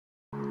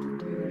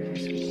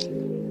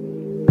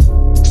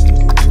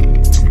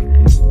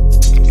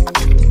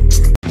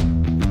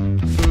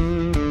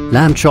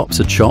Lamb chops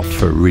are chopped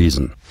for a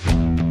reason.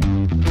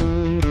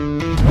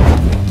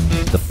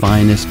 The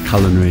finest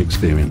culinary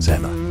experience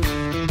ever.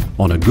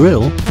 On a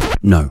grill?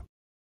 No.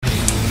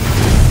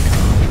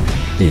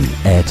 In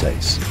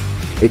AirTaste.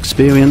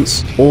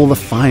 Experience all the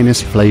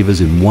finest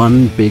flavors in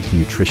one big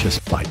nutritious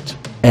bite.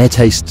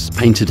 AirTaste's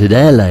patented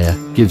air layer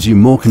gives you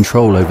more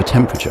control over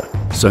temperature,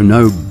 so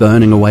no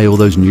burning away all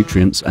those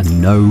nutrients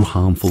and no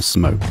harmful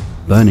smoke.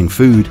 Burning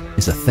food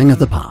is a thing of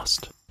the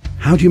past.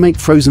 How do you make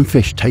frozen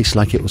fish taste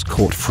like it was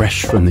caught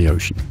fresh from the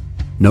ocean?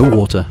 No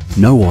water,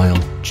 no oil,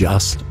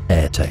 just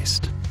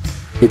AirTaste.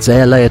 Its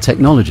air layer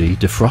technology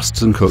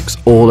defrosts and cooks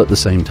all at the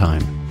same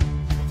time,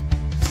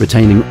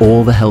 retaining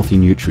all the healthy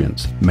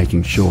nutrients,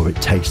 making sure it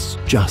tastes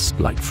just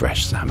like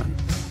fresh salmon.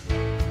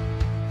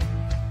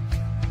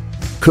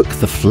 Cook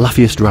the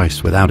fluffiest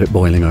rice without it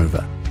boiling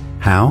over.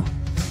 How?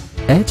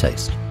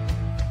 AirTaste.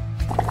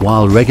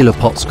 While regular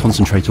pots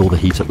concentrate all the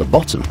heat at the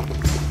bottom,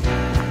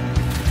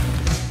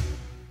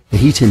 the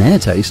heat in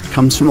AirTaste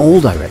comes from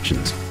all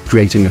directions,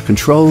 creating a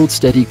controlled,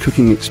 steady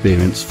cooking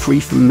experience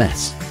free from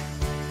mess,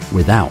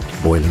 without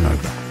boiling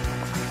over.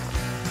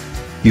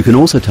 You can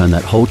also turn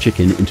that whole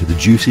chicken into the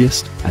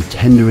juiciest and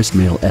tenderest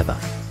meal ever.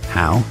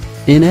 How?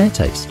 In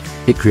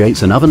AirTaste. It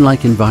creates an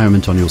oven-like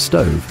environment on your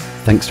stove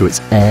thanks to its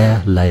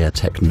air layer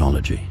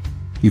technology.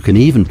 You can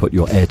even put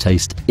your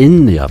AirTaste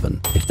in the oven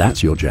if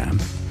that's your jam.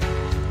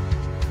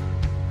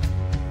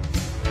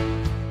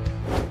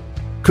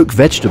 Cook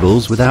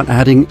vegetables without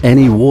adding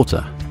any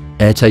water.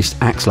 AirTaste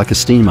acts like a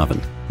steam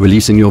oven,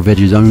 releasing your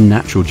veggies' own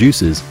natural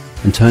juices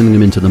and turning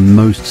them into the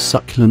most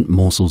succulent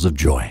morsels of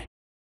joy.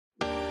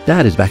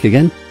 Dad is back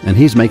again, and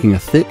he's making a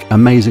thick,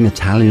 amazing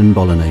Italian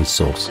bolognese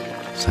sauce.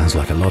 Sounds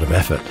like a lot of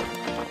effort.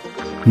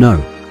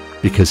 No,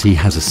 because he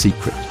has a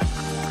secret.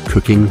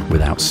 Cooking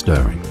without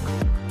stirring.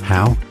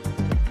 How?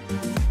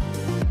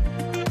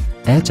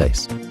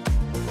 AirTaste.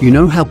 You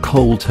know how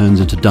coal turns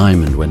into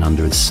diamond when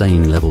under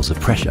insane levels of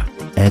pressure?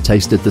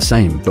 AirTaste did the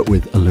same, but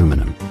with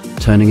aluminum,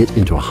 turning it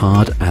into a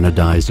hard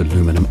anodized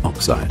aluminum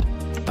oxide,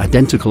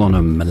 identical on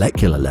a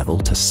molecular level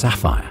to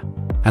sapphire.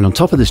 And on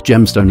top of this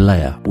gemstone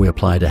layer, we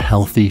applied a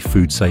healthy,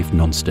 food-safe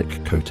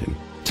non-stick coating.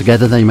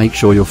 Together they make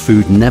sure your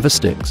food never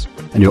sticks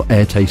and your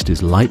AirTaste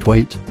is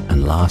lightweight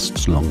and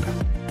lasts longer.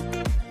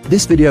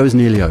 This video is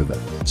nearly over,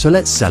 so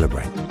let's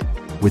celebrate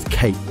with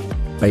cake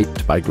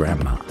baked by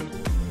Grandma.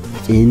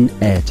 In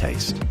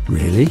AirTaste.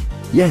 Really?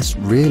 Yes,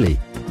 really.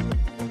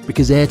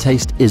 Because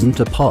AirTaste isn't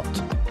a pot.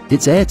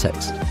 It's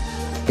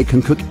AirTaste. It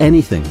can cook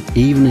anything,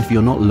 even if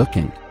you're not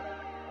looking.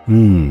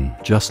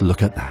 Just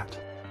look at that.